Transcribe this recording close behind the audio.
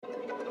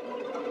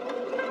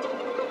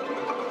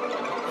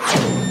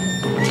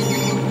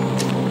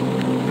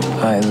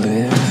I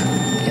live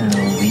in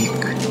the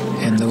weak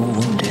and the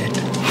wounded.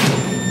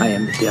 I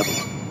am the devil,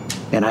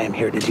 and I am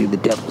here to do the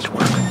devil's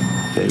work.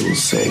 They will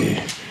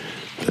say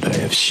that I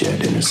have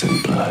shed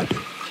innocent blood.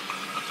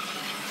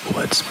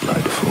 What's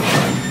blood for,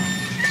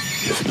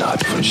 if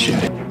not for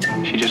shedding?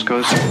 She just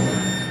goes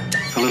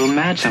a little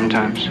mad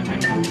sometimes.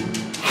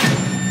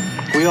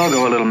 We all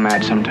go a little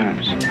mad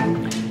sometimes.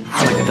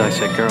 I like to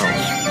dissect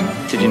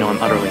girls. Did you know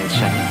I'm utterly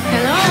insane?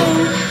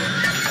 Hello?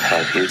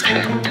 Have you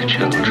checked the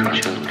children?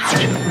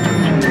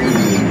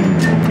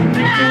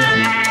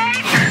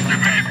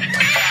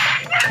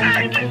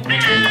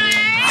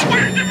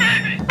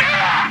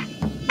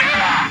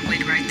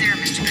 Wait right there,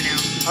 Mr. Bennell.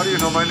 How do you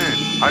know my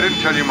name? I didn't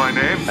tell you my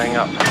name. Hang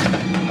up.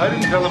 I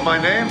didn't tell him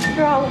my name.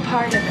 They're all a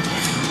part of it.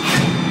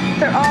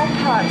 They're all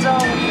parts,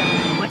 all of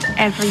them.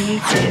 Whatever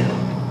you do,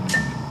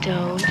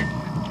 don't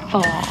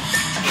fall.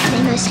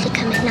 They mostly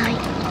come at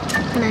night.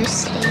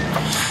 Mostly.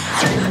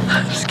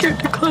 I'm scared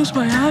to close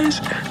my eyes.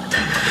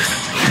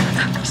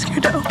 I'm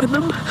scared to open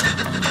them.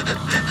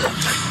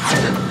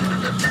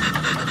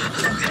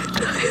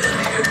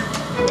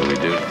 What do we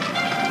do?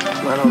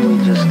 Why don't we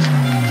just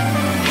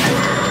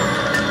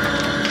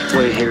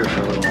wait here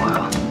for a little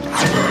while?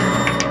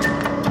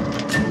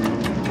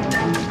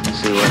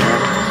 See what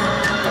happens.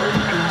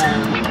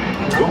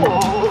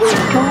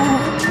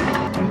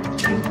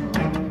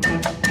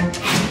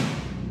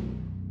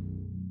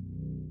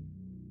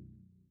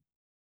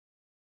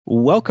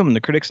 Welcome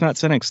to Critics Not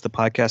Cynics, the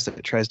podcast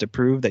that tries to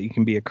prove that you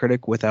can be a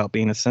critic without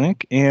being a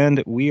cynic.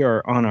 And we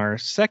are on our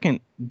second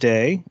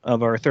day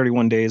of our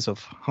 31 days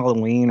of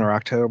Halloween or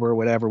October,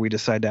 whatever we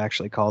decide to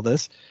actually call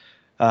this.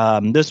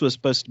 This was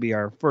supposed to be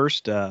our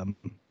first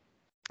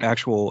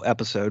actual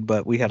episode,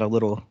 but we had a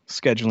little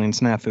scheduling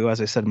snafu, as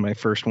I said in my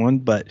first one.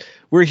 But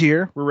we're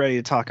here. We're ready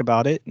to talk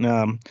about it.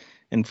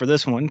 And for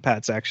this one,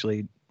 Pat's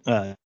actually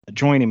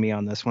joining me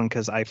on this one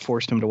because I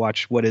forced him to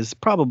watch what is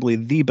probably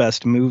the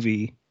best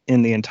movie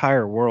in the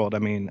entire world. I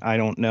mean, I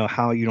don't know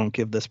how you don't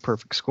give this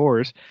perfect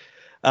scores.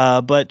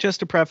 But just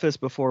to preface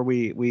before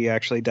we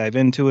actually dive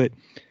into it,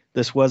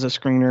 this was a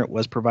screener. It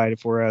was provided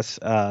for us.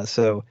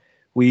 So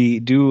we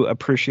do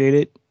appreciate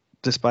it,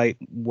 despite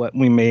what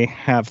we may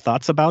have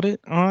thoughts about it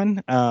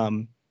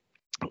on.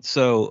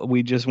 So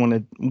we do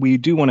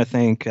want to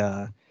thank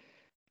the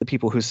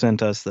people who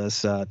sent us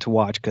this to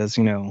watch, because,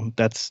 you know,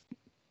 that's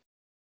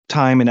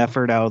time and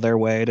effort out of their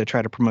way to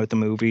try to promote the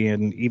movie.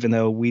 And even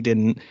though we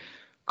didn't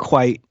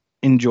quite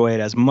enjoy it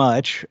as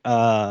much,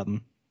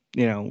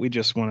 you know, we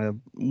just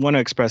want to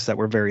express that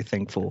we're very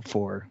thankful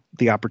for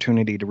the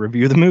opportunity to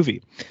review the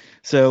movie.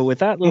 So with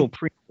that little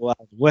preamble out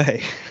of the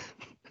way,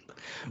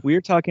 we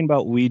are talking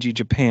about Ouija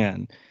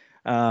Japan,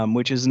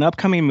 which is an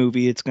upcoming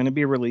movie. It's going to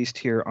be released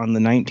here on the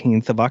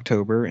 19th of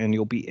October, and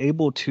you'll be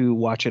able to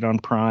watch it on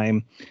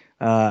Prime.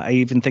 I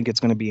even think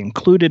it's going to be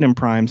included in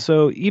Prime.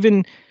 So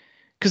even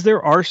because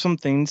there are some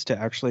things to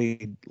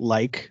actually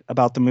like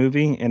about the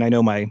movie, and I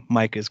know my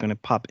mic is going to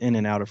pop in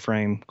and out of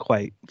frame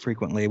quite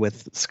frequently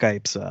with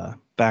Skype's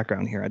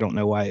background here. I don't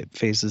know why it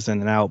phases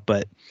in and out,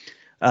 but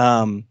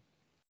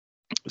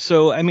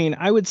so, I mean,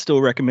 I would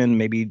still recommend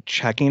maybe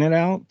checking it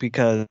out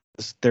because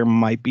there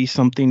might be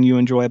something you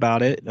enjoy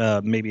about it.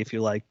 Maybe if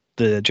you like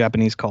the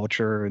Japanese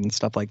culture and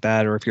stuff like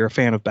that, or if you're a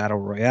fan of Battle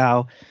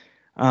Royale,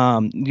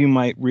 you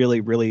might really,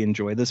 really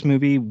enjoy this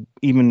movie,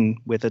 even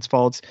with its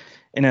faults.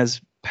 And as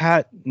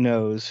Pat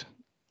knows,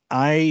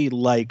 I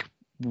like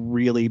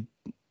really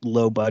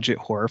low budget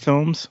horror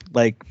films.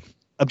 Like,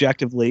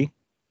 objectively,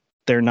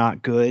 they're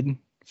not good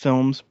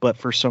films, but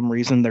for some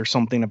reason there's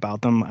something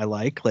about them I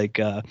like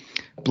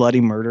Bloody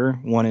Murder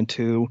 1 and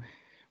 2,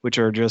 which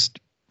are just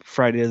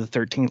Friday the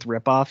 13th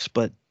ripoffs,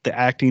 but the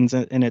acting's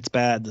in it's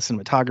bad, the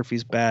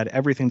cinematography's bad,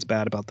 everything's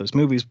bad about those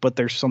movies, but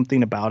there's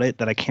something about it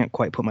that I can't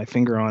quite put my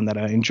finger on that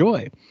I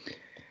enjoy.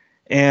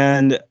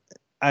 And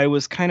I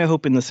was kind of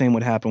hoping the same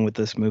would happen with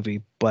this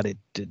movie, but it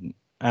didn't.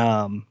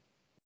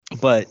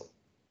 But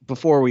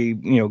before we,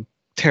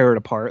 tear it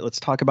apart, let's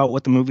talk about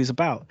what the movie's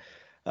about.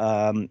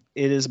 It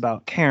is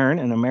about Karen,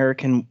 an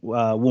American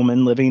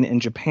woman living in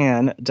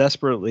Japan,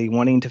 desperately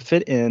wanting to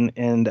fit in,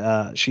 and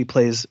she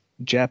plays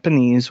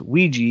Japanese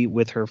Ouija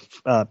with her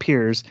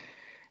peers,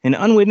 and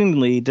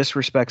unwittingly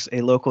disrespects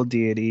a local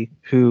deity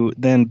who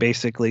then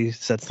basically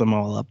sets them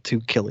all up to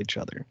kill each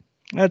other.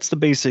 That's the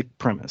basic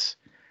premise.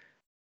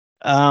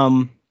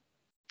 So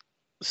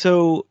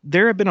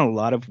there have been a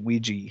lot of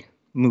Ouija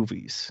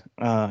movies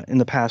in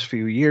the past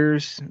few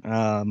years.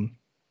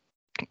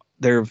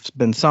 There have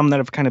been some that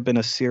have kind of been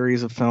a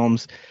series of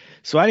films.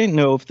 So I didn't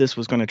know if this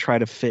was going to try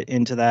to fit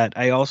into that.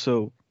 I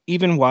also,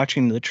 even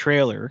watching the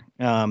trailer,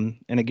 and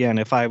again,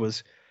 if I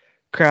was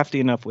crafty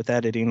enough with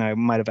editing, I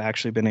might have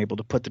actually been able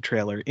to put the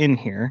trailer in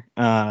here.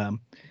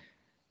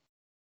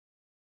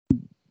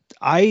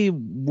 I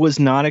was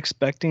not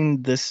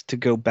expecting this to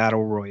go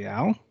Battle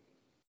Royale.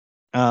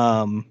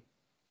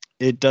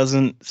 It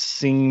doesn't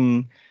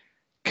seem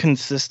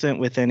consistent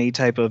with any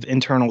type of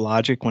internal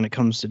logic when it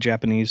comes to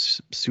Japanese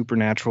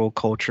supernatural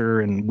culture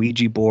and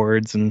Ouija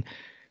boards and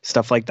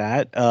stuff like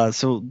that.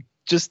 So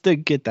just to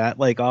get that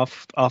like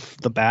off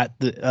the bat,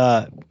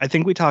 I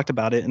think we talked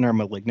about it in our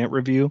Malignant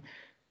review.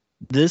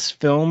 This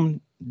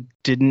film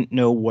didn't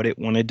know what it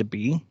wanted to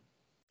be,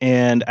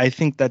 and I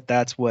think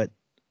that's what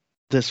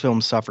this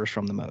film suffers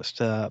from the most.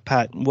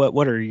 Pat,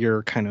 what are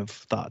your kind of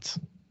thoughts?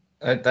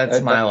 That's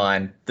my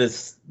line.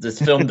 This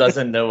film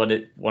doesn't know what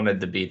it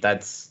wanted to be.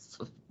 That's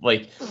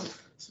like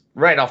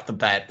right off the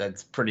bat.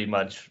 That's pretty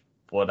much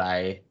what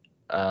I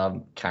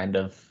kind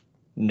of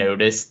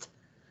noticed.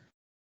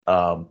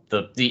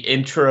 The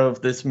intro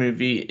of this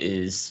movie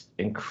is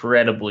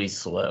incredibly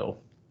slow.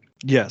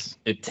 Yes.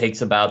 It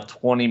takes about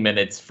 20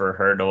 minutes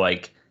for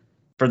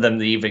them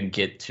to even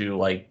get to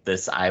like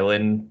this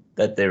island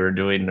that they were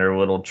doing their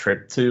little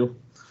trip to.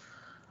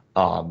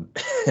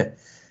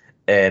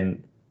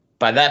 And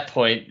by that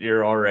point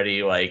you're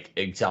already like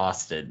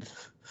exhausted.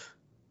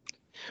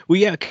 Well,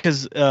 yeah,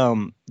 because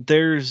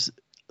there's,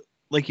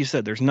 like you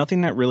said, there's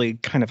nothing that really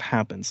kind of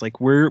happens.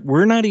 Like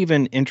we're not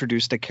even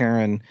introduced to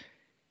Karen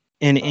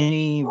in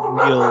any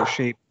real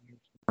shape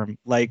or form.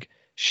 Like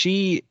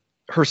she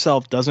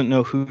herself doesn't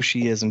know who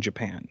she is in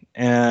Japan,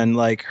 and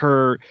like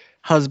her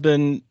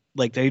husband,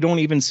 like they don't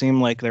even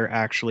seem like they're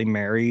actually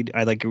married.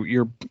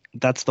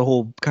 That's the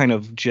whole kind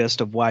of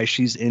gist of why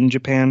she's in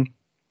Japan,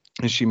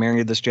 is she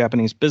married this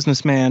Japanese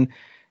businessman,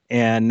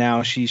 and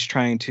now she's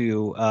trying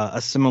to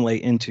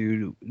assimilate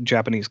into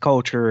Japanese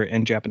culture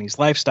and Japanese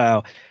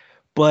lifestyle.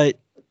 But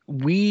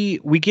we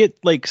get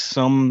like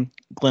some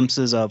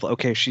glimpses of,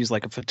 okay, she's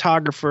like a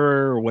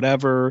photographer or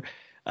whatever,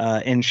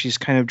 and she's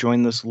kind of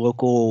joined this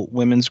local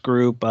women's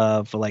group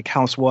of like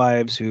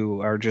housewives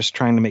who are just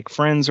trying to make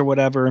friends or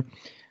whatever.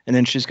 And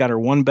then she's got her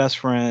one best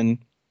friend,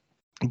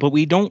 but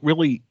we don't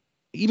really,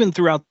 even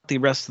throughout the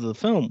rest of the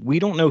film, we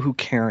don't know who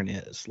Karen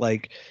is.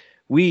 Like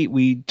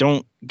we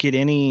don't get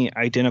any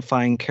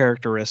identifying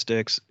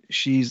characteristics.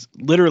 She's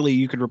literally,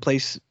 you could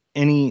replace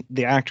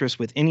the actress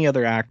with any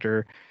other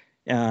actor,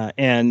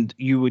 and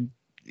you would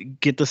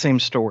get the same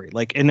story.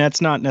 Like, and that's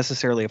not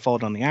necessarily a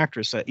fault on the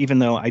actress, even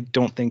though I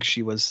don't think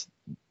she was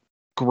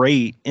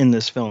great in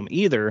this film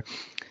either.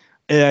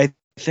 I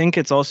think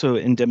it's also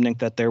endemic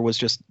that there was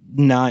just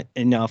not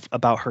enough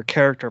about her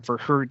character for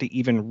her to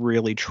even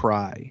really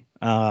try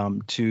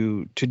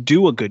to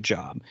do a good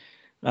job.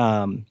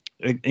 You're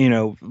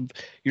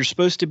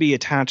supposed to be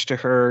attached to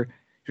her.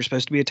 You're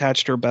supposed to be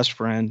attached to her best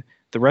friend.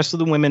 The rest of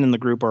the women in the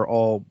group are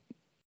all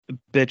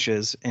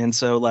bitches, and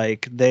so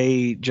like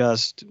they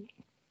just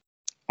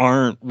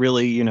aren't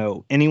really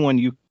anyone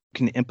you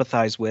can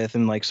empathize with,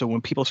 and like so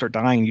when people start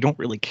dying you don't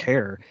really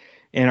care.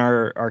 And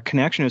our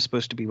connection is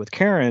supposed to be with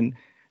Karen,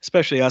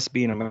 especially us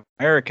being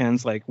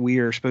Americans. Like we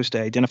are supposed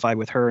to identify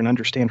with her and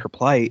understand her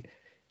plight,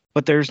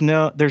 but there's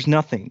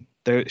nothing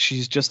there.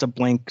 She's just a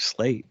blank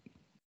slate.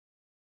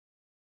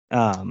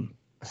 I'd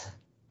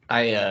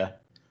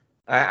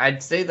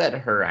say that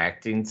her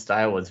acting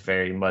style was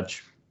very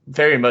much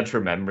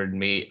remembered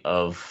me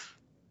of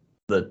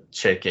the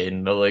chick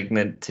in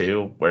Malignant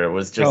 2, where it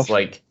was just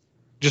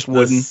just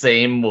the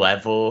same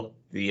level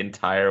the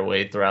entire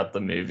way throughout the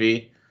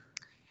movie.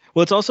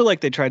 Well, it's also like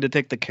they tried to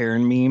take the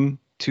Karen meme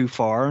too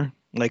far,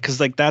 like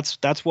because like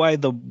that's why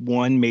the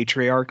one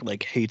matriarch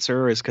like hates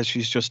her, is because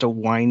she's just a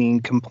whining,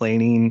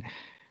 complaining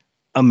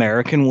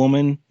American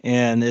woman.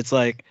 And it's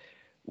like,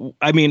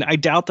 I mean, I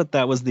doubt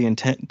that was the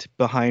intent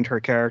behind her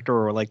character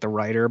or like the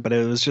writer, but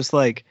it was just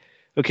like,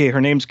 okay,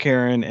 her name's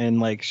Karen, and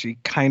like she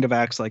kind of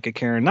acts like a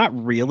Karen, not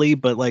really,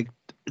 but like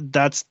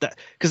that's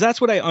because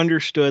that's what I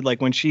understood.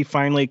 Like when she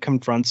finally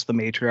confronts the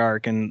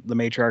matriarch, and the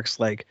matriarch's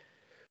like,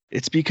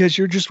 it's because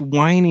you're just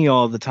whiny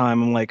all the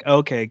time. I'm like,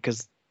 okay,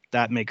 because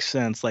that makes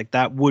sense. Like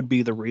that would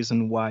be the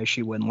reason why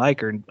she wouldn't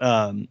like her.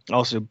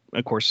 Also,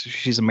 of course,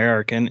 she's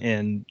American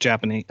and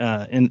Japanese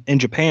in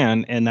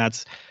Japan, and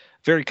that's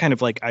very kind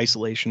of like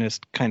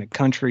isolationist kind of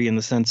country in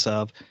the sense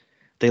of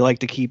they like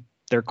to keep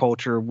their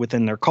culture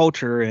within their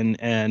culture,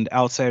 and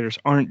outsiders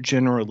aren't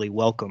generally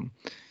welcome.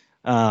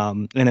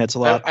 And it's a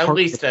lot at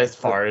least as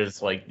far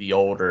as like the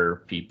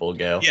older people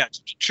go. Yeah,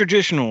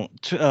 traditional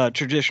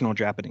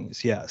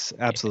Japanese. Yes,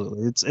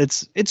 absolutely.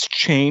 It's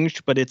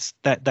changed, but it's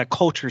that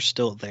culture's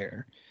still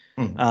there.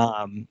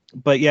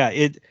 But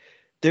yeah,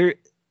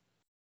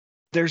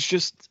 there's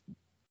just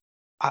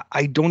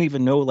I don't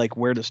even know like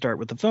where to start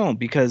with the film,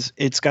 because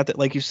it's got that,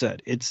 like you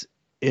said,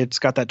 it's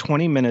got that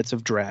 20 minutes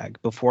of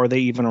drag before they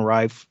even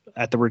arrive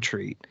at the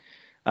retreat.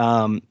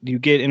 You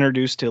get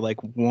introduced to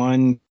like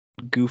one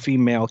goofy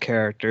male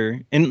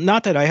character, and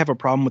not that I have a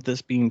problem with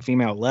this being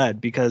female led,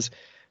 because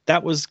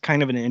that was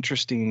kind of an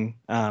interesting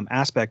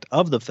aspect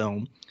of the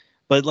film.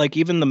 But like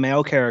even the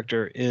male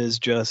character is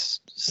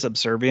just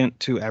subservient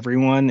to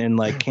everyone and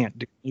like can't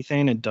do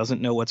anything and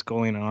doesn't know what's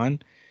going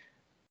on.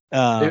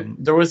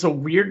 There was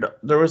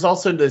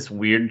also this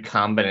weird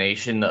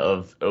combination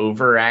of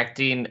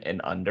overacting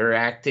and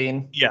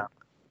underacting. Yeah.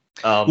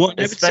 Well,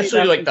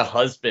 especially like the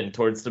husband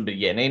towards the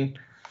beginning,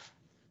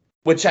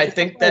 which I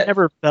think that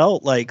never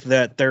felt like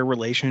that their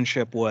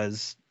relationship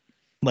was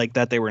like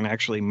that they were an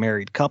actually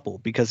married couple,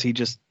 because he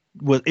just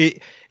was,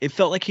 it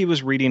felt like he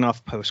was reading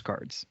off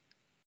postcards.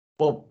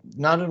 Well,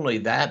 not only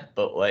that,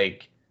 but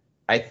like,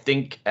 I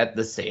think at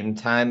the same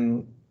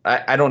time,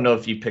 I don't know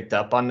if you picked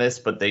up on this,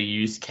 but they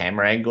used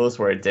camera angles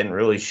where it didn't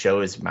really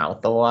show his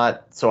mouth a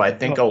lot. So I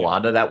think a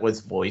lot of that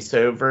was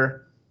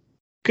voiceover.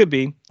 Could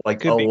be. Like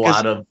Could a be,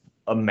 lot of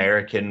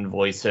American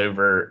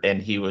voiceover, and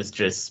he was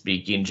just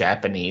speaking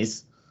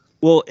Japanese.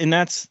 Well, and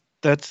that's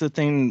the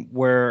thing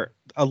where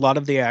a lot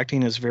of the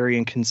acting is very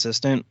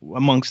inconsistent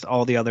amongst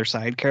all the other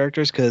side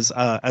characters. Because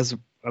as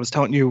I was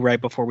telling you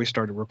right before we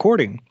started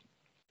recording,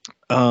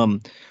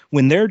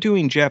 when they're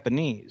doing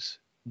Japanese,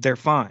 they're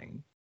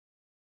fine.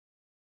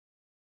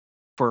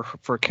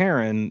 For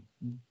Karen,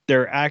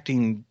 their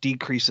acting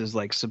decreases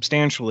like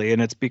substantially,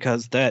 and it's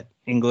because that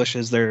English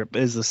is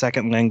the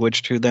second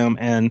language to them,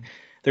 and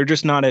they're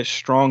just not as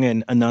strong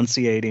in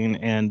enunciating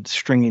and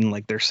stringing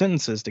like their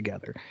sentences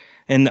together.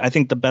 And I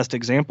think the best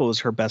example is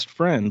her best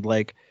friend,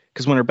 like,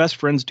 because when her best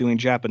friend's doing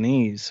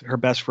Japanese, her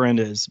best friend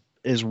is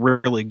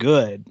really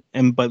good,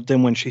 but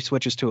then when she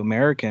switches to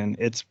American,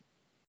 it's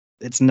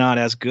not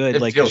as good.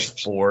 It like feels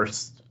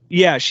forced.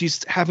 Yeah,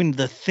 she's having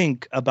to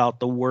think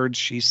about the words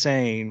she's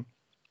saying.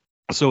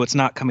 So it's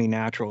not coming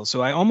natural.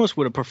 So I almost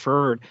would have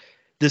preferred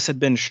this had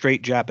been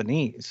straight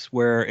Japanese,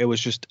 where it was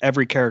just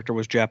every character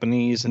was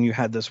Japanese, and you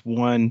had this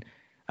one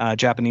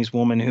Japanese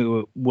woman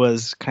who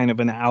was kind of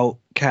an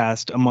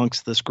outcast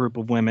amongst this group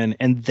of women.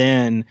 And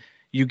then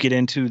you get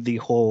into the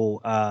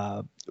whole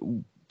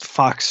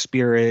Fox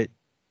Spirit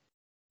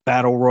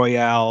battle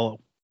royale,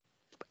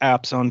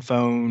 apps on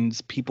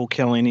phones, people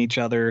killing each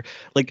other.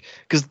 Like,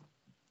 because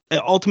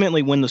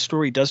ultimately when the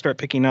story does start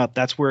picking up,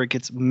 that's where it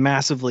gets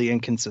massively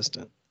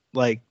inconsistent.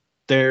 Like,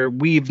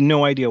 we've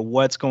no idea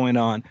what's going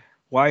on,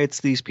 why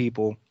it's these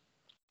people,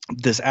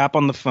 this app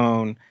on the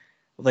phone,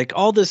 like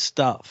all this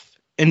stuff.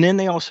 And then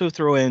they also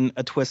throw in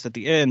a twist at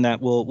the end that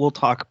we'll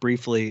talk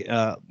briefly.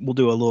 We'll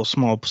do a little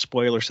small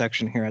spoiler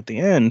section here at the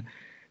end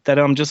that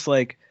I'm just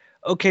like,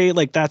 okay,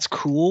 like that's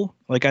cool.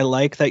 Like, I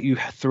like that you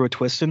threw a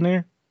twist in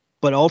there,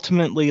 but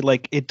ultimately,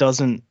 like, it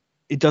doesn't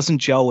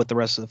gel with the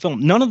rest of the film.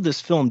 None of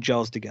this film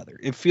gels together.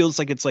 It feels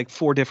like it's like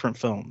 4 different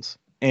films.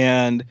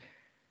 And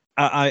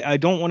I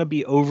don't want to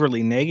be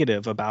overly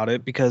negative about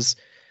it, because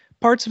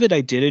parts of it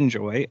I did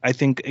enjoy. I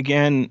think,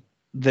 again,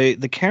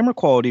 the camera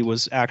quality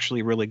was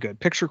actually really good.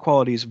 Picture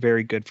quality is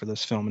very good for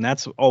this film, and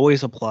that's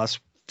always a plus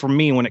for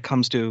me when it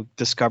comes to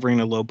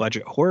discovering a low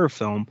budget horror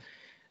film.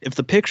 If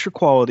the picture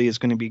quality is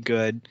going to be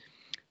good,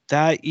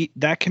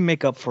 that can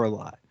make up for a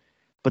lot.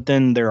 But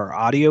then there are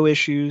audio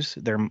issues.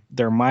 Their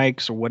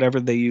mics or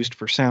whatever they used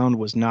for sound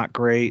was not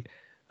great.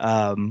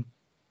 Not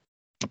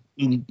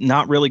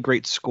really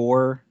great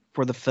score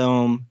for the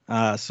film.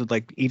 So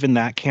like even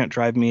that can't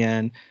drive me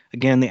in.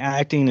 Again, the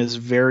acting is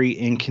very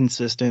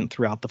inconsistent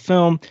throughout the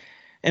film.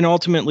 And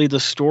ultimately the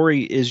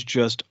story is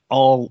just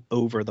all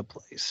over the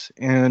place.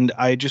 And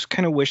I just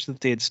kind of wish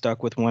that they had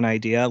stuck with one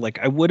idea. Like,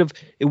 it would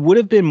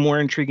have been more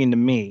intriguing to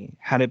me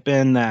had it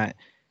been that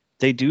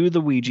they do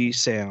the Ouija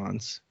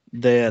seance,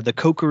 the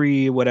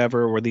Kokiri,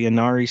 whatever, or the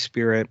Inari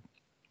spirit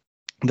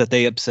that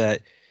they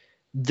upset,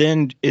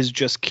 then is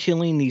just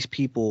killing these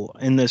people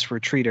in this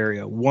retreat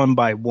area one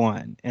by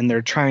one, and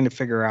they're trying to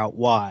figure out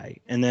why,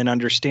 and then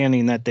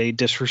understanding that they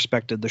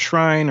disrespected the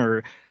shrine,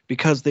 or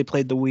because they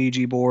played the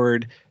Ouija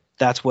board,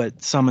 that's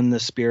what summoned the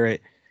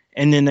spirit,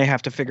 and then they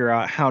have to figure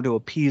out how to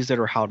appease it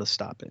or how to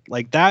stop it.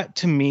 Like, that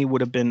to me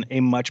would have been a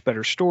much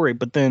better story.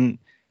 But then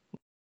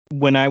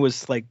when I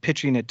was like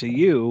pitching it to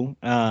you,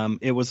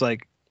 it was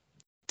like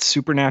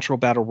supernatural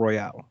battle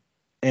royale,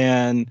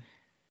 and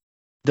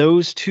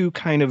those two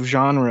kind of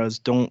genres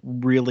don't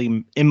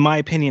really, in my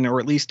opinion, or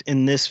at least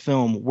in this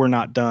film, were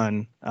not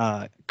done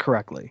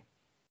correctly.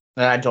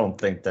 I don't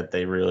think that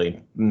they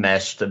really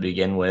meshed to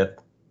begin with.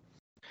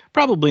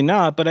 Probably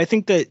not, but I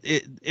think that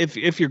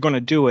if you're going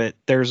to do it,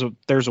 there's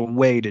a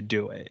way to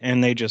do it,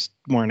 and they just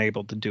weren't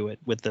able to do it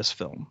with this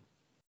film.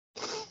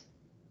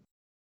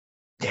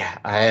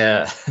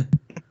 Yeah,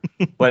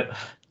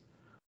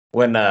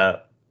 when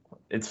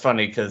it's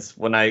funny because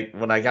when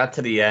I got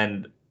to the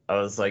end, I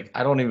was like,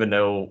 I don't even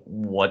know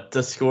what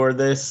to score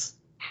this.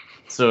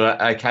 So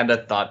I kind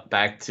of thought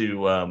back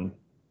to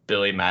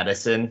Billy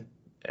Madison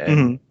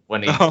and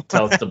when he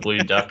tells the Blue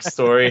Duck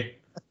story.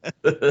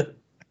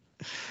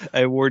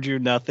 I award you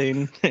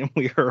nothing, and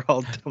we are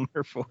all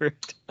dumber for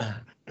it.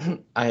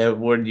 I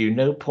award you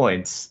no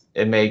points,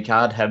 and may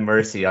God have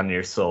mercy on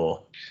your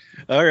soul.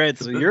 All right,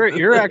 so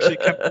you're actually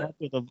coming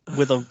up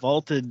with a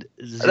vaulted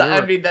 0.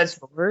 I mean, that's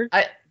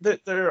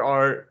there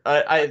are.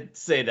 I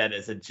say that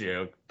as a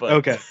joke, but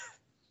okay.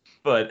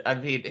 But I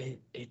mean,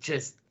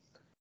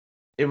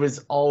 it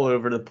was all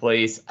over the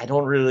place. I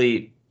don't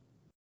really.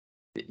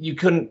 You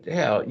couldn't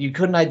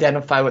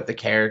identify with the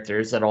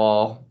characters at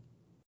all.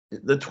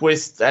 The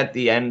twist at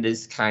the end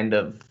is kind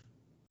of,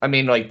 I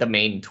mean, like the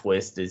main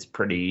twist is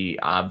pretty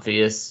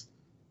obvious.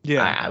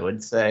 Yeah, I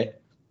would say.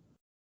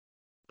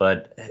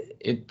 But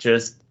it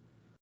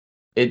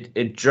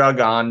drug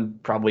on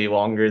probably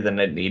longer than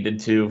it needed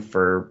to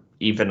for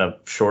even a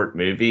short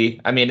movie.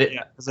 I mean,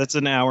 because that's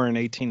an hour and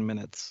 18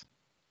 minutes.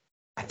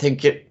 I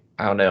think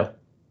I don't know.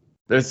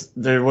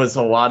 there was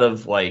a lot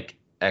of like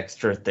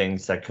extra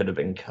things that could have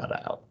been cut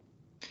out.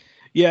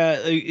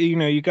 Yeah,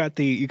 you got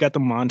the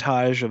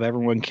montage of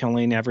everyone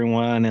killing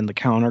everyone and the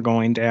counter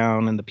going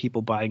down and the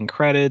people buying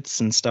credits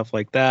and stuff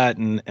like that,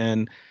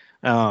 and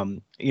a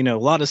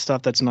lot of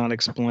stuff that's not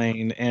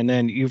explained. And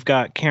then you've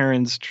got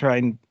Karen's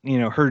trying,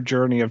 her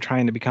journey of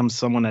trying to become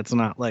someone that's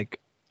not like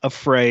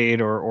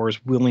afraid or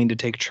is willing to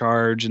take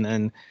charge. And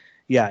then,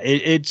 yeah,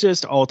 it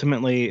just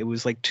ultimately it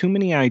was like too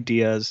many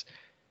ideas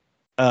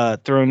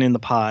thrown in the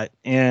pot,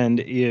 and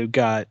you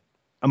got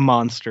a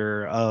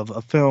monster of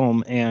a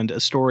film and a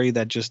story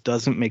that just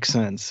doesn't make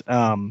sense.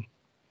 I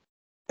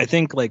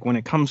think like when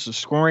it comes to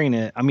scoring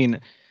it, I mean,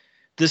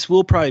 this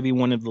will probably be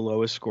one of the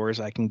lowest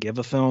scores I can give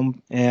a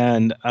film.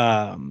 And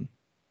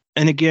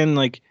again,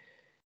 like,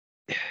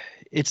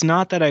 it's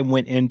not that I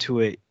went into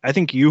it. I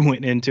think you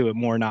went into it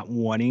more not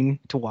wanting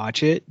to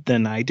watch it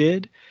than I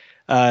did.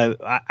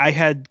 I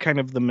had kind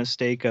of the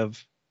mistake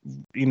of,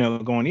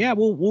 going, yeah,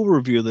 we'll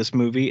review this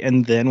movie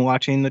and then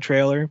watching the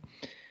trailer.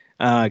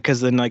 Because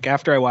then, like,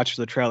 after I watched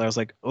the trailer, I was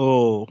like,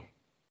 oh,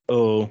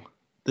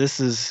 this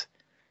is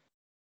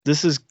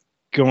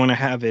going to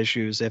have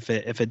issues if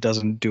it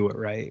doesn't do it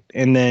right.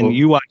 And then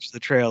you watched the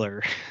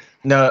trailer.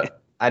 No,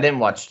 I didn't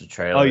watch the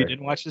trailer. Oh, you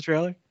didn't watch the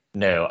trailer?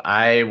 No,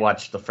 I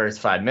watched the first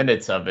 5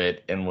 minutes of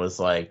it and was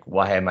like,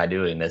 why am I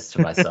doing this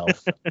to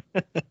myself?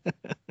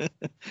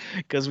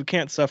 Because we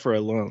can't suffer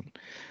alone.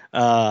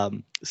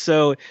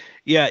 So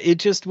yeah, it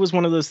just was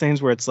one of those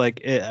things where it's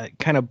like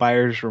kind of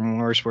buyer's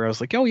remorse, where I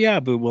was like, oh yeah,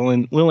 but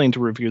willing to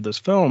review this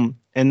film.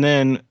 And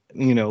then,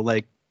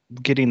 like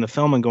getting the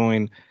film and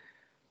going,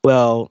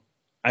 well,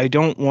 I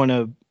don't want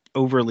to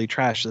overly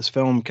trash this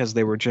film because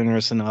they were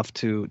generous enough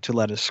to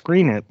let us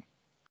screen it.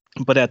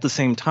 But at the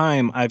same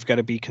time, I've got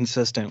to be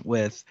consistent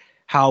with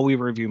how we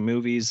review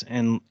movies.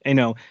 And,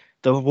 the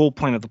whole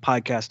point of the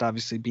podcast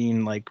obviously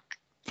being like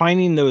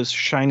finding those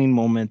shining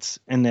moments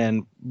and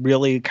then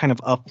really kind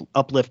of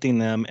uplifting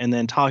them and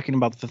then talking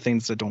about the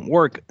things that don't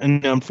work.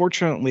 And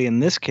unfortunately, in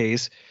this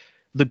case,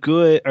 the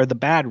good or the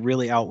bad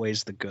really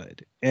outweighs the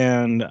good.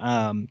 And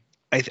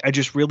I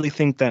just really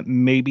think that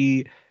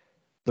maybe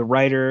the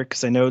writer,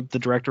 because I know the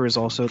director is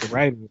also the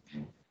writer,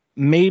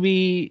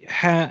 maybe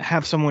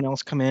have someone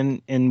else come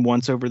in and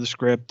once over the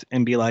script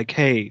and be like,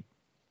 hey,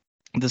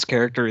 this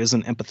character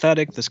isn't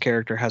empathetic. This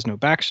character has no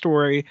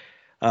backstory.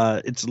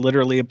 It's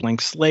literally a blank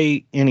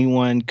slate.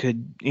 Anyone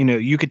could,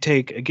 you could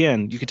take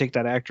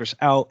that actress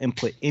out and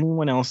put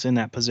anyone else in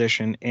that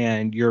position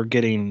and you're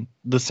getting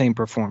the same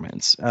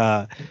performance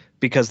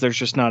because there's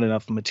just not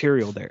enough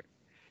material there.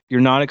 You're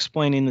not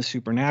explaining the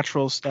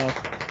supernatural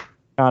stuff,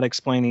 not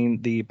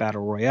explaining the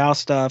battle royale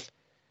stuff.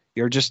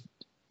 You're just,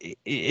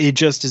 it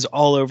just is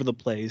all over the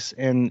place.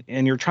 And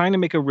you're trying to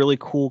make a really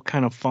cool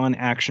kind of fun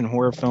action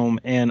horror film.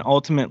 And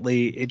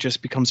ultimately it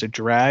just becomes a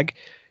drag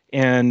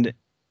and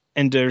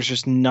there's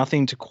just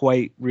nothing to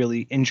quite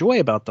really enjoy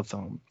about the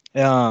film.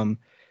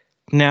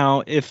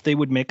 Now, if they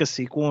would make a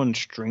sequel and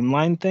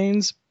streamline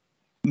things,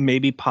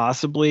 maybe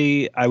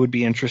possibly I would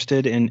be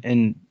interested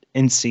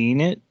in seeing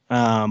it.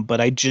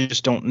 But I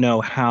just don't know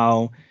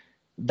how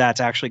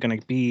that's actually going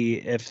to be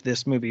if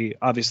this movie,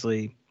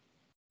 obviously,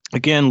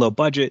 again, low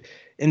budget,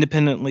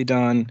 independently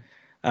done.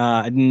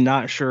 I'm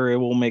not sure it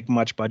will make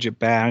much budget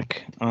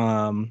back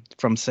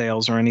from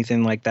sales or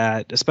anything like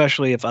that,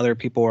 especially if other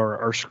people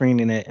are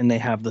screening it and they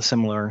have the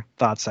similar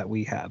thoughts that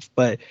we have.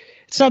 But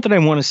it's not that I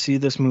want to see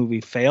this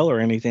movie fail or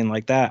anything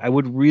like that. I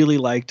would really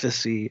like to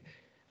see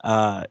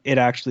it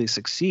actually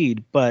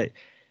succeed. But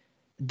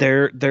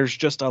there's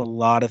just a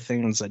lot of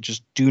things that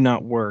just do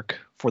not work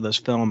for this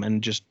film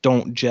and just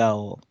don't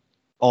gel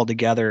all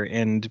together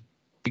and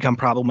become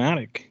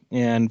problematic.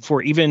 And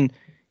for even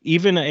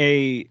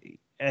a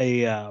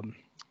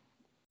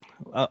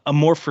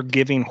more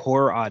forgiving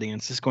horror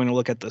audience is going to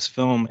look at this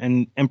film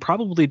and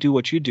probably do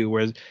what you do,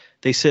 where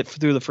they sit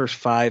through the first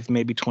 5,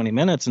 maybe 20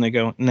 minutes and they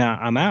go, nah,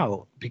 I'm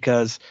out,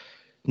 because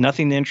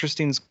nothing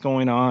interesting is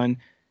going on.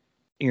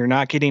 You're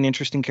not getting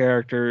interesting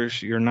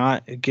characters. You're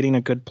not getting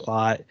a good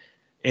plot.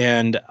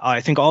 And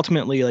I think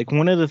ultimately, like,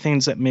 one of the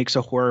things that makes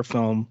a horror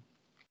film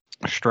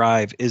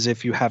strive is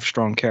if you have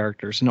strong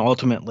characters. And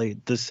ultimately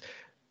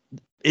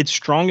its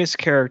strongest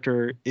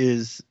character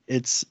is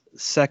its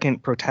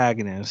second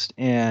protagonist.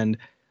 And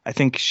I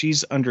think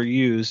she's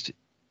underused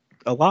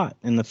a lot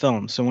in the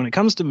film. So when it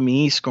comes to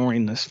me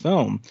scoring this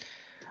film,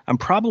 I'm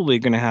probably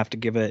going to have to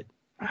give it,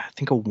 I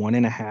think, a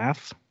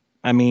 1.5.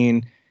 I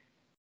mean,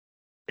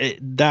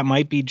 that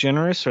might be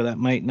generous or that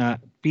might not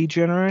be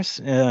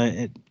generous,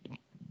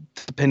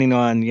 depending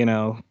on,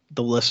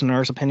 the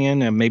listener's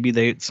opinion. And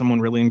maybe someone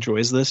really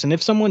enjoys this. And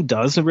if someone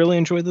does really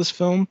enjoy this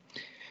film,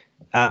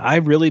 I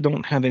really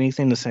don't have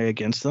anything to say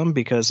against them,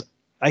 because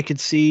I could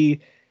see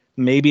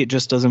maybe it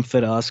just doesn't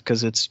fit us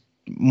because it's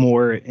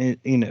more,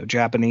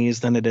 Japanese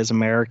than it is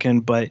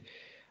American. But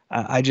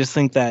I just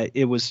think that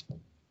it was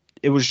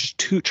just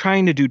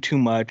trying to do too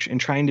much and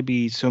trying to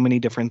be so many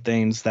different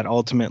things that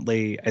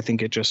ultimately I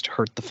think it just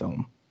hurt the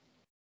film.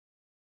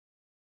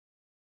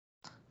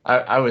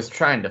 I was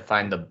trying to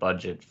find the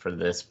budget for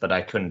this, but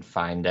I couldn't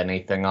find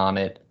anything on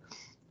it.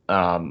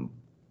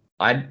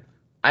 I'd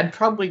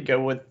probably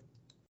go with,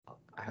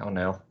 I don't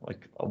know,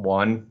 like a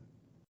 1.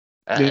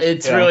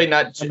 It's really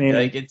not,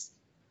 like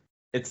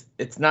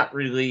it's not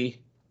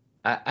really.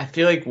 I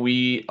feel like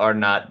we are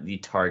not the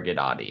target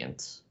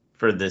audience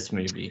for this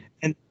movie,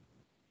 and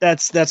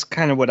that's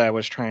kind of what I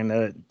was trying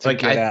to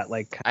get at.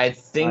 Like, I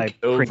think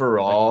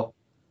overall,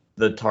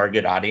 the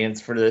target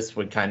audience for this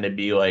would kind of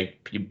be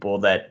like people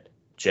that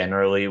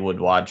generally would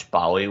watch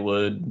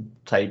Bollywood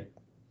type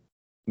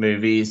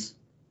movies.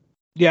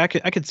 Yeah, I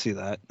could see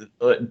that.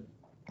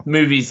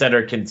 Movies that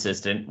are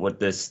consistent with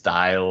this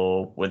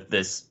style, with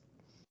this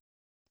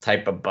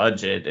type of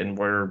budget, and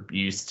we're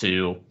used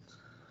to,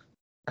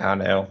 I don't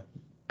know,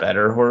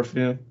 better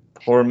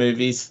horror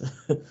movies.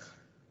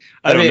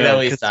 I mean, at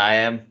least I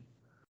am.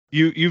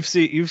 You've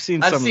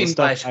seen some of the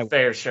stuff. I've seen my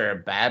fair share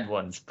of bad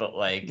ones, but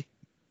like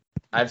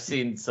I've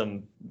seen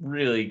some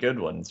really good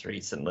ones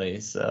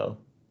recently. So,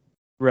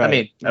 right, I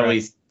mean,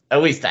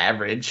 at least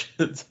average.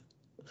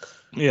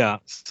 Yeah.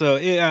 So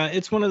yeah,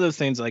 it's one of those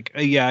things. Like,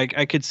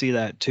 I could see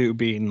that too,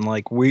 being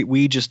like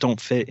we just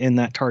don't fit in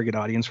that target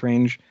audience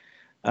range.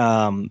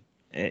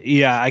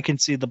 I can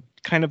see the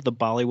kind of the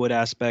Bollywood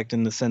aspect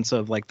in the sense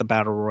of like the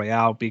battle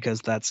royale,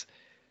 because that's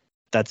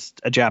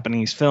a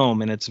Japanese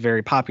film and it's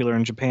very popular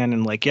in Japan,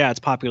 and like, it's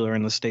popular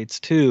in the States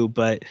too,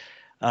 but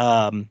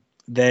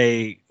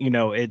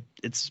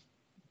it's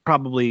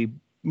probably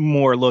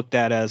more looked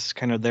at as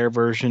kind of their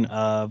version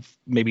of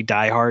maybe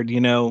Die Hard,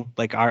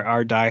 like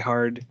our Die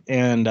Hard,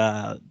 and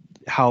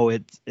how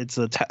it's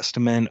a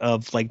testament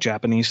of like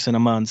Japanese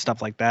cinema and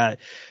stuff like that.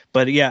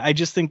 But yeah, I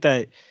just think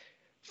that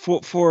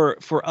for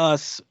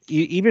us,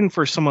 even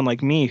for someone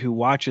like me who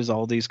watches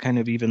all these kind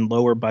of even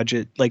lower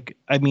budget, like,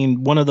 I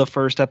mean, one of the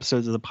first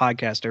episodes of the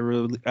podcast,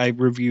 I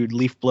reviewed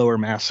Leaf Blower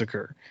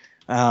Massacre,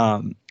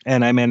 and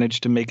I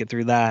managed to make it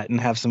through that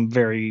and have some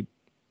very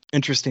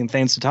interesting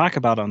things to talk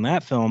about on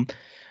that film.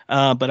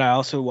 But I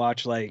also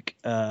watch like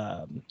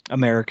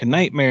American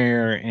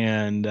Nightmare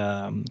and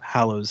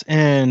Hallow's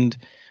End,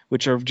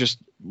 which are just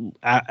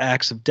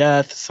Acts of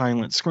Death,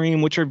 Silent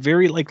Scream, which are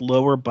very like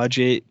lower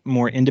budget,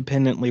 more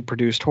independently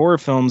produced horror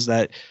films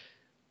that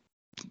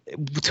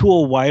to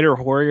a wider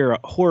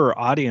horror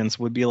audience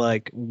would be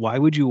like, why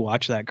would you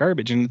watch that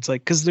garbage? And it's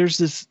like, because there's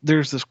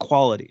this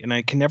quality, and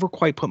I can never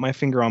quite put my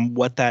finger on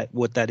what that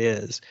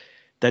is,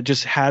 that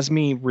just has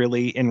me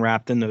really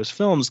enwrapped in those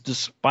films,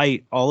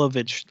 despite all of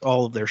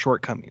their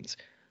shortcomings.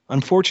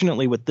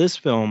 Unfortunately, with this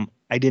film,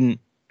 I didn't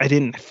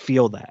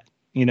feel that.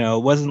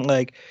 It wasn't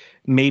like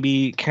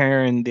maybe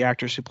Karen, the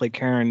actress who played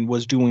Karen,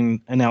 was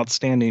doing an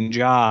outstanding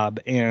job,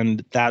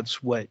 and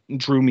that's what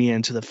drew me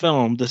into the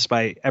film,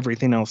 despite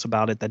everything else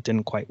about it that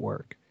didn't quite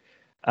work.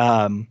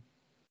 So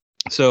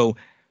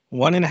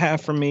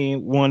 1.5 from me,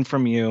 1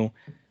 from you.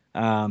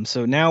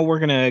 So now we're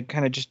going to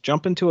kind of just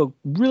jump into a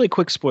really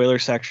quick spoiler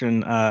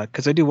section,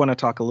 because I do want to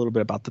talk a little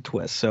bit about the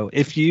twist. So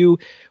if you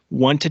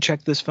want to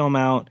check this film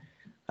out,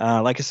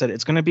 like I said,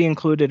 it's going to be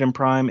included in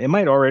Prime. It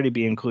might already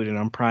be included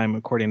on Prime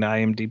according to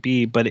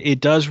IMDb, but it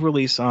does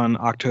release on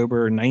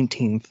October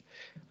 19th.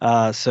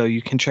 So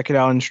you can check it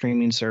out on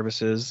streaming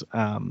services.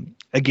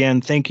 Again,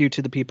 thank you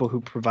to the people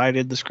who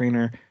provided the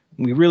screener.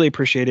 We really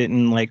appreciate it.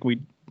 And like, we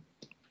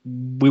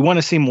want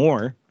to see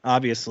more,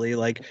 obviously.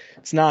 Like,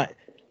 it's not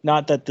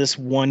that this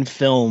one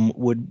film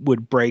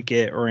would break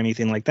it or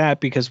anything like that,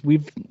 because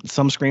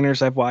some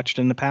screeners I've watched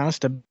in the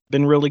past have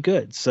been really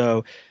good.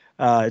 So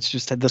it's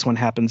just that this one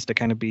happens to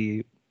kind of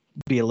be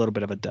a little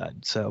bit of a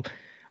dud. So,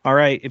 all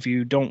right, if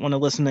you don't want to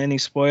listen to any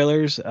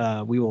spoilers,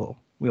 we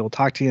will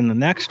talk to you in the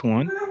next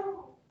one.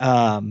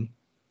 And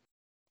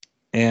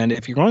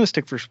if you're going to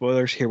stick for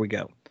spoilers, here we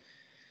go.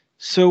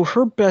 So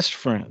her best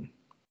friend,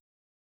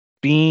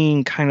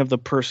 being kind of the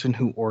person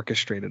who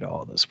orchestrated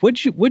all of this,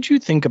 what'd you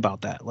think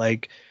about that?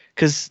 Like,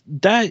 because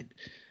that,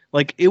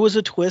 like, it was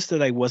a twist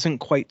that I wasn't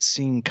quite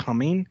seeing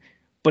coming,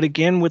 but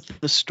again, with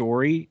the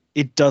story,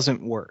 it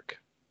doesn't work.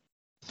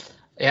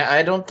 Yeah,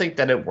 I don't think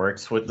that it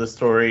works with the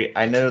story.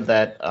 I know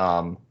that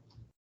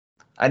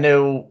I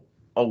know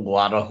a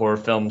lot of horror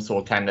films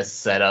will kind of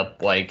set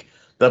up like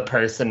the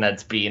person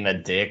that's being a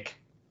dick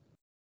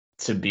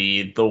to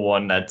be the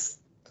one that's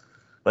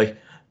like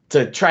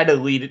to try to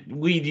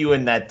lead you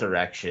in that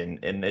direction.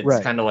 And it's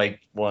kind of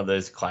like one of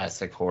those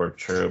classic horror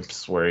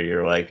tropes where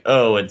you're like,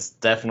 oh, it's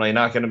definitely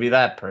not going to be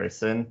that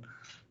person.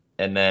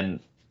 And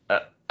then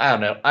I don't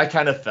know. I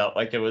kind of felt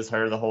like it was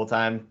her the whole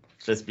time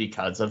just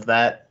because of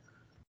that.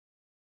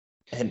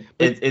 And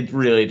it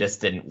really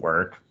just didn't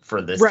work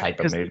for this type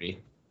of movie.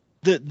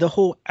 The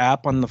whole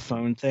app on the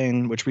phone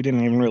thing, which we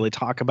didn't even really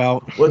talk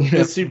about. Well,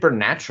 the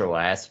supernatural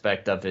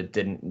aspect of it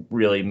didn't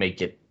really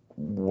make it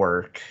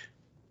work.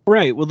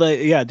 Right. Well,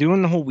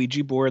 doing the whole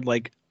Ouija board,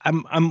 like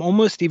I'm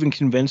almost even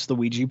convinced the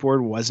Ouija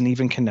board wasn't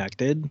even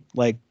connected,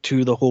 like,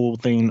 to the whole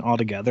thing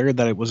altogether,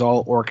 that it was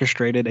all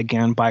orchestrated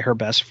again by her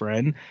best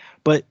friend.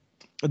 But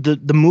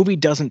the movie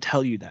doesn't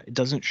tell you that. It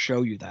doesn't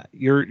show you that.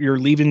 You're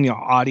leaving the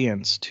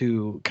audience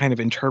to kind of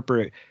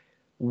interpret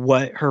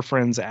what her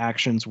friend's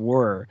actions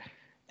were.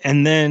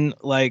 And then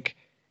like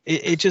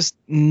it just,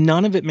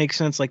 none of it makes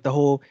sense. Like the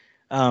whole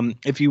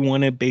if you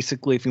want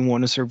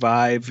to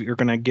survive, you're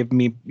going to give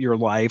me your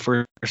life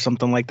or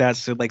something like that.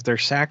 So like they're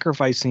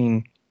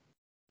sacrificing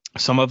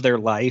some of their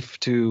life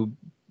to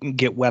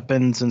get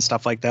weapons and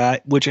stuff like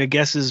that, which I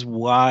guess is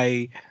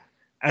why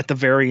at the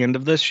very end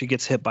of this, she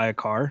gets hit by a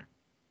car.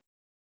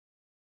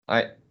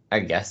 I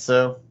guess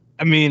so.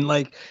 I mean,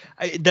 like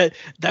that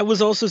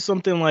was also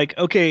something like,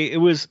 okay, it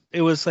was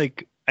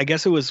like, I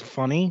guess it was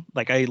funny.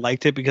 Like I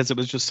liked it because it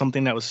was just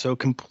something that was so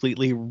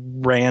completely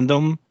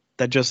random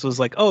that just was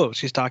like, oh,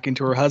 she's talking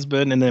to her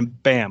husband and then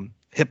bam,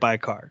 hit by a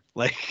car.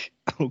 Like,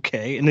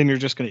 okay. And then you're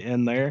just going to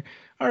end there.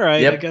 All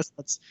right. Yep. I guess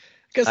that's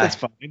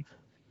fine.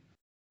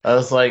 I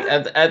was like,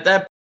 at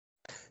that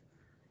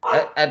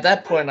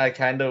point, I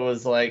kind of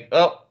was like,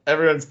 oh,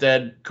 everyone's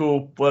dead.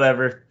 Cool.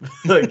 Whatever.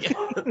 Like,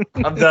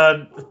 I'm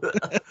done.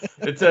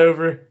 It's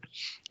over.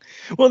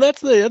 Well,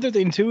 that's the other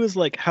thing too, is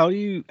like, how do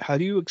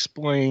you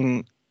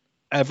explain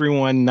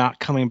everyone not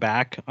coming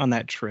back on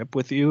that trip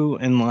with you?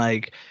 And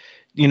like,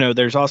 you know,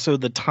 there's also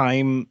the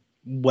time,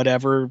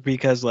 whatever,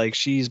 because like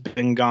she's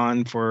been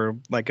gone for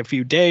like a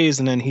few days,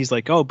 and then he's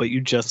like, oh, but you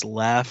just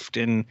left,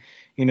 and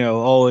you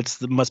know, oh, it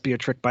must be a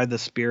trick by the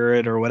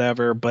spirit or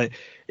whatever. But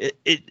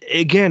it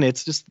again,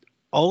 it's just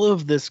all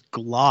of this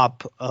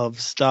glop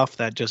of stuff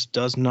that just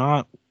does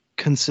not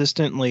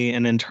consistently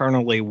and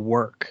internally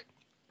work.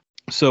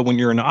 So when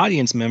you're an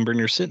audience member and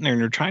you're sitting there and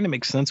you're trying to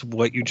make sense of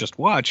what you just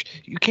watched,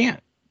 you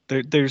can't.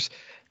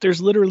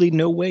 There's literally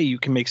no way you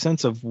can make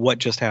sense of what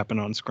just happened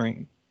on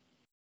screen.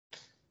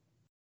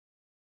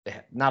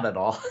 Not at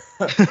all.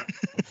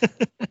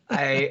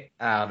 I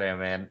don't know,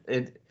 man.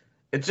 It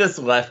just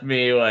left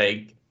me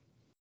like,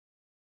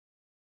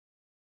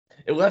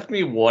 it left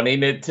me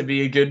wanting it to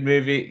be a good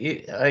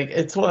movie. Like,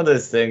 it's one of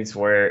those things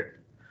where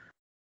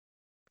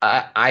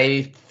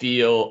I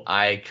feel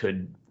I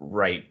could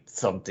write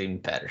something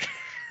better.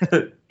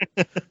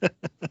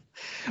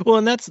 Well,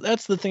 and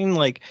that's the thing.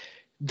 Like,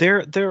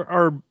 there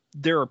are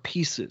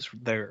pieces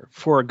there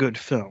for a good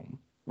film,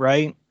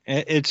 right?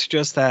 It's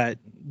just that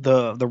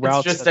the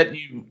routes. It's just that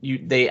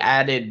they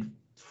added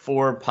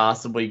 4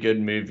 possibly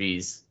good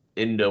movies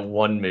into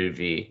one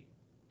movie,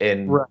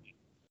 and right.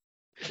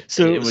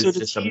 So it was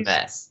just a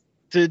mess.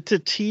 To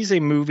tease a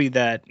movie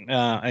that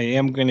I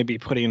am going to be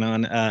putting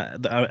on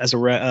as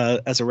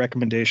a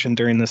recommendation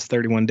during this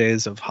 31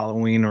 days of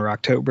Halloween or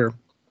October.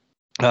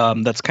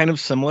 That's kind of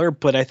similar,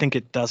 but I think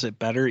it does it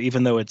better,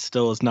 even though it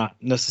still is not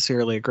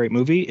necessarily a great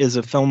movie, is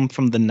a film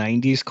from the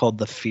 90s called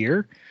The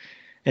Fear.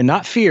 And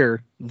not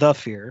Fear, The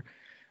Fear.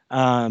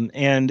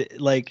 And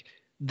like,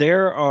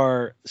 there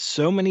are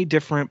so many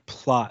different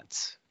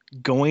plots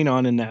going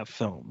on in that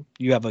film.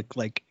 You have a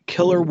like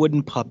killer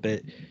wooden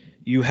puppet.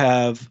 You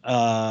have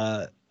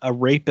a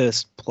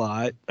rapist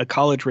plot, a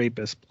college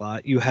rapist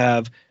plot. You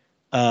have,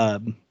 I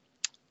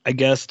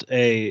guess,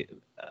 a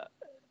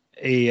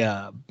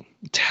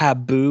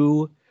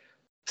taboo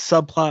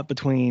subplot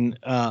between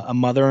a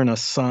mother and a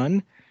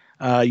son.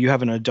 You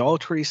have an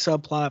adultery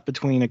subplot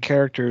between a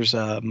character's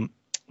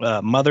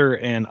mother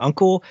and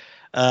uncle.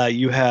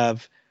 You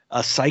have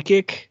a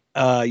psychic.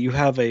 You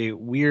have a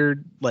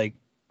weird, like,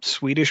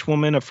 Swedish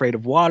woman afraid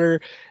of water.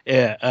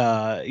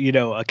 You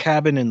know, a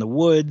cabin in the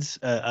woods.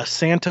 A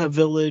Santa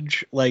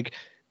village. Like,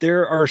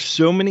 there are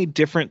so many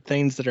different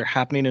things that are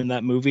happening in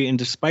that movie, and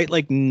despite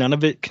like none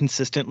of it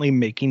consistently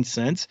making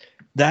sense,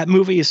 that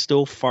movie is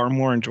still far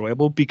more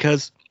enjoyable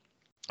because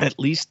at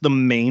least the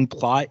main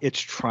plot it's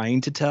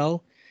trying to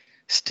tell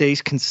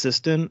stays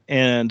consistent,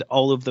 and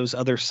all of those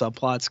other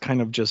subplots kind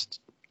of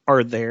just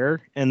are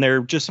there, and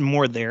they're just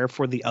more there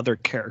for the other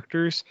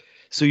characters.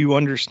 So you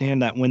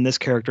understand that when this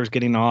character is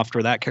getting off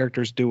or that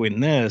character is doing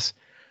this,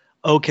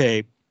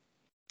 okay,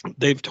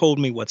 they've told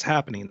me what's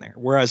happening there.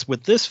 Whereas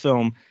with this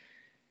film,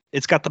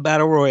 it's got the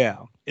battle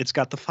royale, it's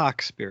got the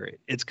fox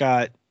spirit, it's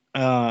got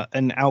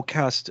an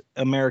outcast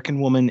American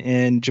woman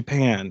in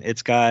Japan,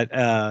 it's got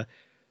I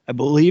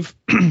believe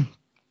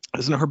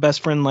isn't her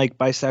best friend like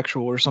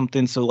bisexual or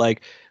something? So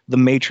like the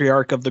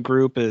matriarch of the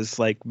group is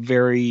like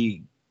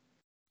very,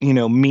 you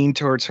know, mean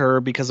towards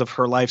her because of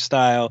her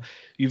lifestyle.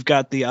 You've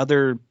got the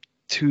other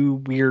 2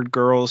 weird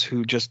girls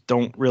who just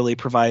don't really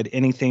provide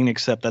anything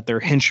except that they're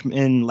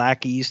henchmen,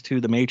 lackeys to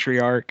the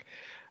matriarch.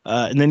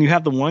 And then you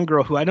have the one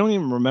girl who I don't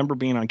even remember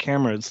being on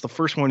camera. It's the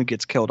first one who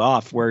gets killed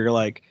off, where you're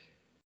like,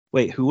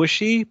 wait, who was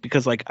she?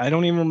 Because like, I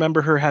don't even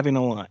remember her having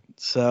a line.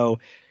 So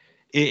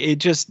it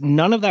just,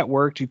 none of that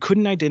worked. You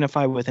couldn't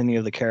identify with any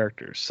of the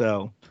characters.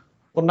 So,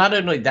 well, not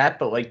only that,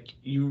 but like,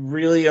 you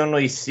really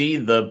only see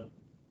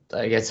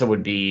I guess it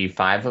would be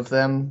 5 of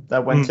them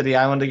that went to the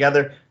island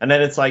together. And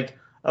then it's like,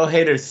 oh,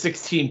 hey, there's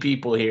 16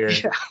 people here.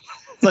 Yeah.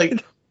 It's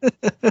like,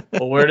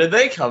 well, where did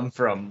they come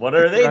from? What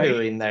are they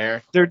doing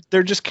there?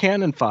 They're just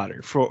cannon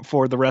fodder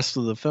for the rest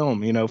of the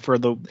film, you know, for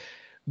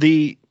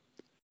the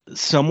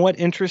somewhat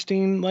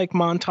interesting like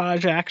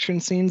montage action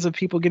scenes of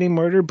people getting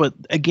murdered. But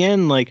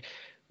again, like,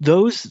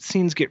 those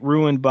scenes get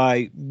ruined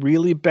by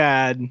really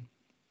bad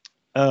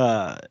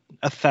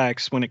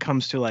effects when it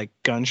comes to like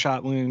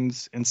gunshot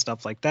wounds and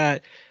stuff like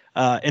that.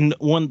 And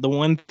the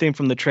one thing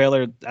from the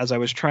trailer, as I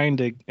was trying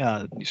to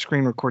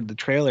screen record the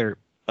trailer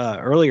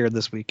earlier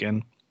this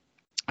weekend,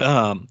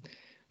 the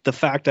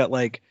fact that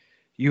like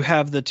you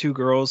have the two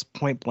girls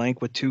point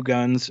blank with two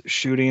guns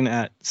shooting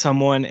at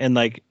someone, and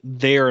like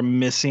they are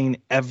missing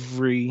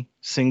every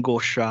single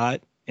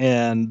shot,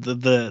 and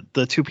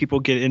the two people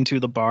get into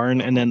the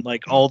barn, and then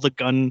like all the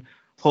gun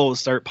holes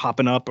start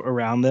popping up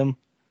around them.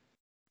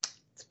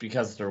 It's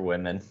because they're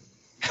women.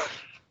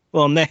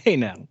 Well, hey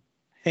now.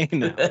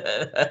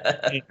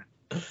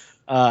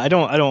 I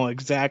don't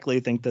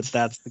exactly think that's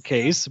the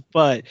case,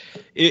 but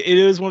it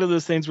is one of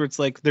those things where it's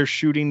like they're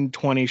shooting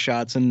 20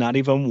 shots and not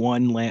even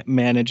one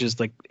manages.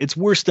 Like, it's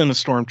worse than a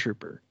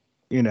stormtrooper,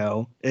 you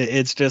know.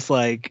 It's just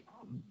like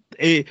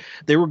they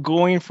were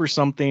going for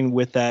something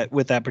with that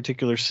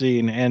particular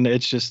scene, and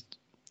it's just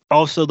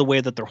also the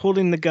way that they're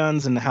holding the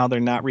guns and how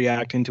they're not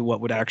reacting to what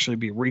would actually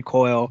be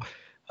recoil.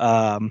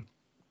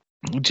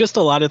 Just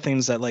a lot of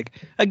things that, like,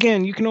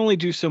 again, you can only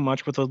do so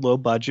much with a low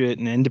budget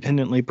and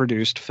independently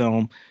produced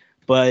film.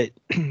 But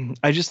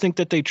I just think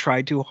that they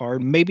tried too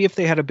hard. Maybe if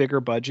they had a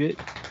bigger budget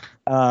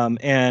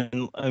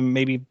and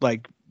maybe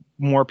like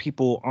more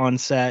people on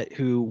set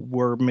who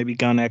were maybe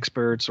gun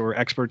experts or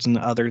experts in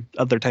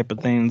other type of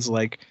things,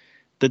 like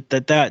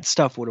that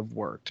stuff would have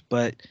worked.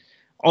 But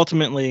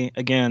ultimately,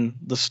 again,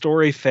 the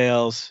story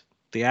fails,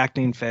 the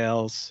acting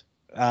fails.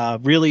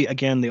 Really,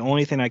 again, the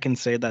only thing I can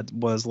say that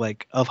was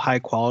like of high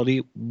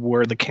quality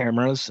were the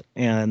cameras,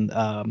 and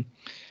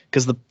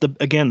because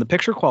the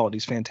picture quality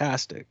is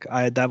fantastic.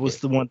 That was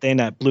the one thing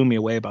that blew me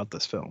away about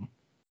this film.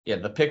 Yeah,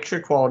 the picture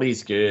quality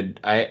is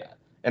good.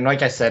 And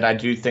like I said, I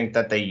do think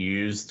that they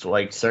used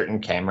like certain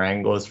camera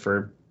angles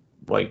for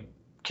like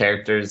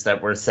characters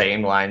that were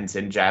saying lines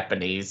in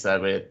Japanese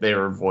that they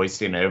were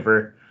voicing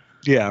over.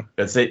 Yeah,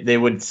 because they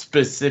would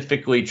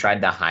specifically try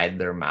to hide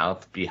their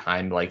mouth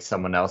behind like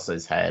someone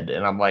else's head,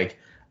 and I'm like,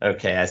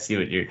 okay, I see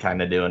what you're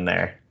kind of doing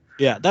there.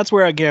 Yeah, that's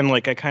where, again,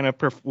 like I kind of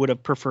would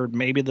have preferred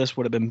maybe this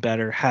would have been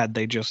better had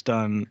they just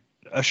done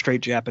a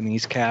straight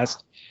Japanese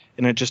cast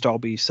and it just all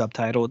be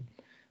subtitled,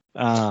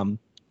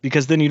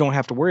 because then you don't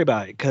have to worry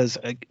about it. Because,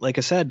 like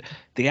I said,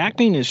 the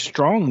acting is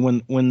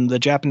strong when the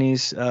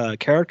Japanese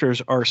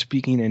characters are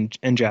speaking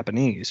in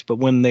Japanese, but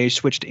when they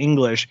switch to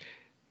English,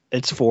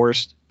 it's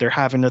forced. They're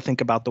having to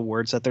think about the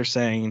words that they're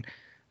saying.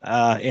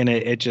 And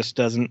it just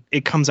doesn't.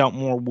 It comes out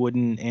more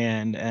wooden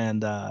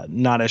and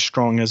not as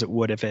strong as it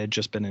would if it had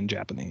just been in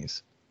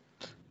Japanese.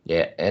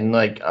 Yeah, and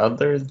like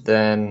other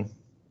than,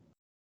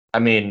 I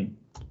mean,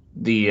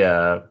 the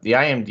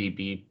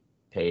IMDb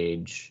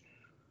page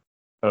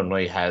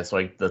only has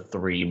like the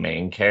three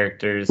main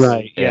characters,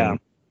 right? Yeah,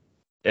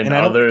 and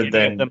other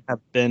than them have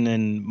been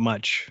in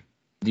much.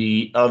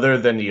 Other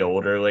than the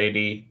older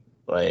lady.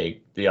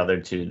 Like the other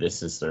two,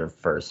 this is their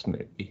first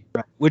movie.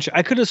 Right. Which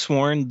I could have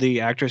sworn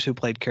the actress who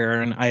played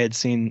Karen I had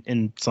seen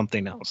in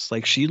something else.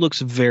 Like, she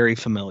looks very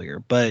familiar,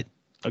 but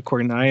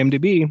according to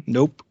IMDb,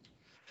 nope.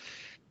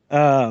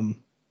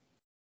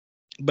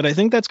 But I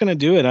think that's gonna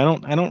do it. I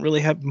don't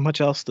really have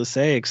much else to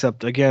say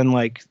except, again,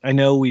 like, I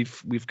know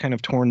we've kind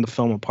of torn the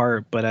film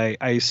apart, but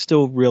I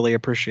still really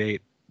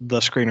appreciate the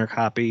screener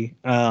copy.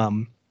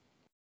 You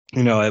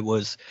know,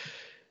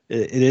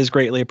 it is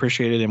greatly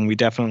appreciated, and we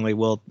definitely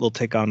will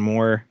take on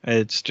more.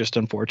 It's just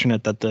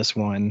unfortunate that this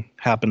one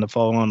happened to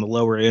fall on the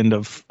lower end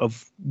of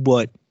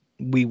what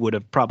we would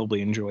have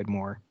probably enjoyed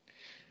more.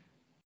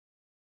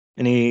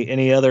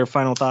 Any other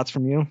final thoughts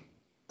from you?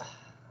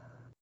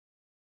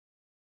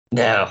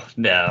 No.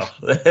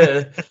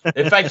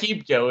 If I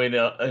keep going,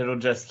 it'll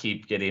just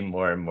keep getting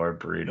more and more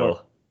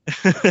brutal.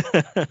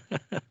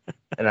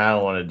 And I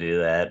don't want to do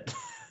that.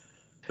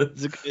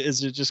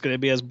 Is it just going to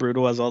be as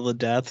brutal as all the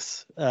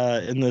deaths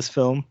in this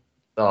film?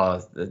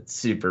 Oh, it's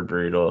super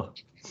brutal.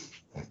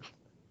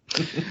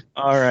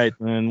 All right,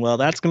 then. Well,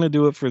 that's going to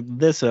do it for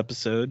this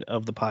episode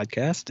of the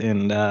podcast.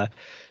 And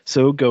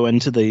so go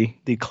into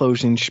the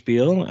closing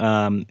spiel.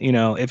 You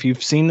know, if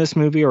you've seen this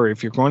movie or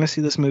if you're going to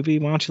see this movie,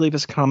 why don't you leave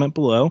us a comment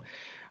below?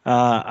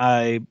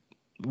 I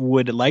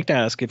would like to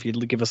ask if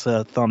you'd give us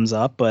a thumbs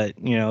up, but,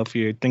 you know, if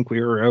you think we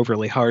were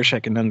overly harsh, I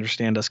can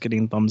understand us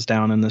getting thumbs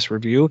down in this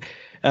review,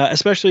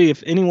 especially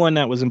if anyone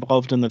that was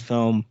involved in the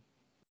film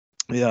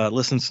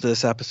listens to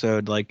this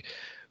episode. Like,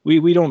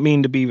 we don't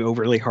mean to be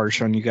overly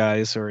harsh on you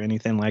guys or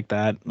anything like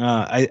that.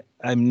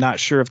 I'm not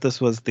sure if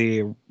this was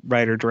the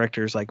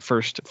writer-director's like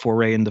first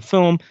foray into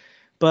film,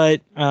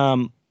 but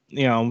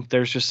you know,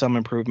 there's just some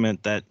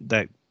improvement that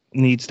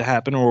needs to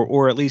happen,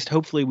 or at least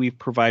hopefully we've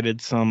provided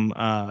some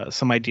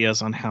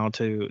ideas on how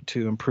to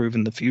improve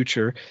in the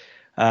future.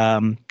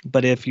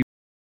 But if you